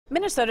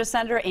Minnesota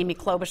Senator Amy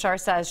Klobuchar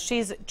says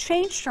she's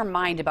changed her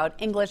mind about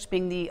English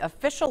being the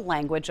official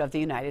language of the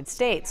United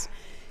States.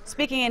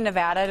 Speaking in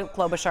Nevada,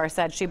 Klobuchar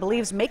said she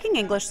believes making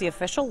English the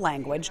official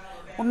language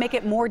will make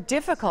it more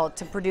difficult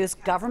to produce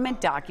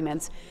government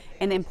documents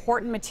and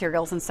important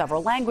materials in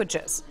several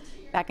languages.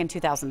 Back in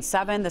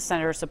 2007, the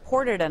senator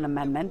supported an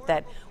amendment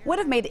that would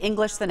have made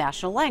English the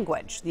national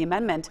language. The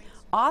amendment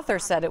author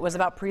said it was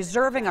about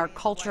preserving our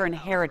culture and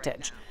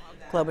heritage.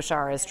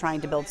 Klobuchar is trying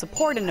to build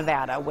support in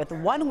Nevada with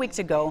 1 week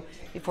to go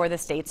before the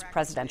state's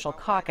presidential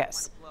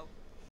caucus.